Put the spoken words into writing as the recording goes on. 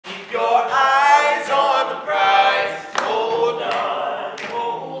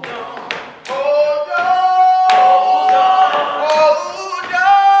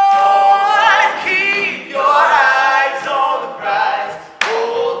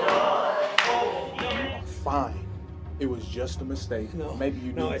fine. It was just a mistake. No. Maybe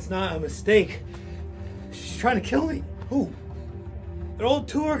you No, knew. it's not a mistake. She's trying to kill me. Who? An old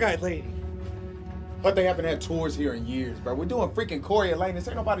tour guide lady. But they haven't had tours here in years, bro. We're doing freaking Corey Atlantis.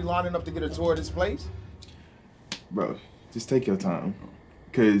 Ain't nobody lining up to get a tour of this place. Bro, just take your time.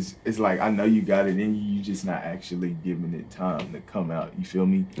 Cause it's like, I know you got it in you, you just not actually giving it time to come out. You feel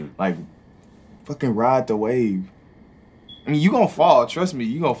me? Like, fucking ride the wave. I mean, you gonna fall. Trust me,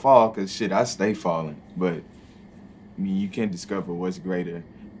 you gonna fall. Cause shit, I stay falling. But I mean, you can't discover what's greater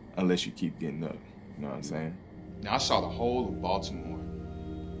unless you keep getting up. You know what I'm saying? Now, I saw the whole of Baltimore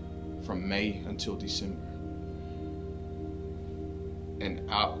from May until December. And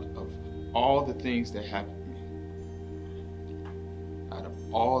out of all the things that happened to me, out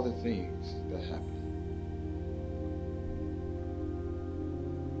of all the things that happened,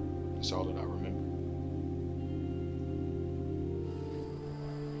 that's all that I remember.